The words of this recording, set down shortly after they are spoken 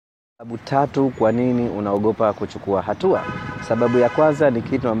Sababu tatu kwa nini unaogopa kuchukua hatua. Sababu ya kwanza ni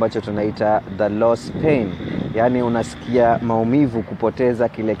kitu ambacho tunaita the loss pain. Yaani unasikia maumivu kupoteza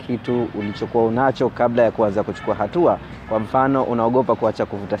kile kitu ulichokuwa unacho kabla ya kuanza kuchukua hatua. Kwa mfano unaogopa kuacha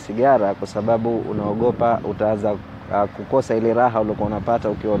kuvuta sigara kwa sababu unaogopa utaanza kukosa ile raha uliokuwa unapata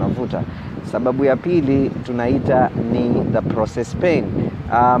ukiwa unavuta. Sababu ya pili tunaita ni the process pain.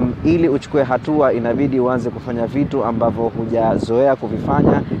 Ili uchukue hatua inabidi uanze kufanya vitu ambavyo hujazoea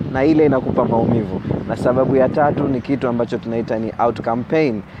kuvifanya na ile inakupa maumivu. Na sababu ya tatu ni kitu ambacho tunaita ni outcome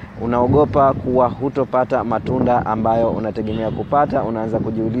pain. Unaogopa kuwa hutopata matunda ambayo unategemea kupata, unaanza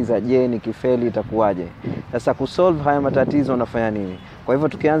kujiuliza je, nikifeli itakuwaje? Sasa kusolve haya matatizo unafanya nini? Kwa hivyo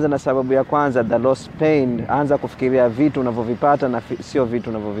tukianza na sababu ya kwanza, the loss pain, anza kufikiria vitu unavyovipata na sio vitu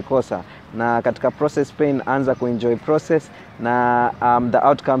unavyovikosa. Na katika process pain anza kuenjoy process, na the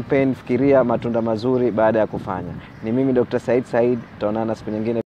outcome pain fikiria matunda mazuri baada ya kufanya. Ni mimi Dr. Said, tutaonana siku nyingine.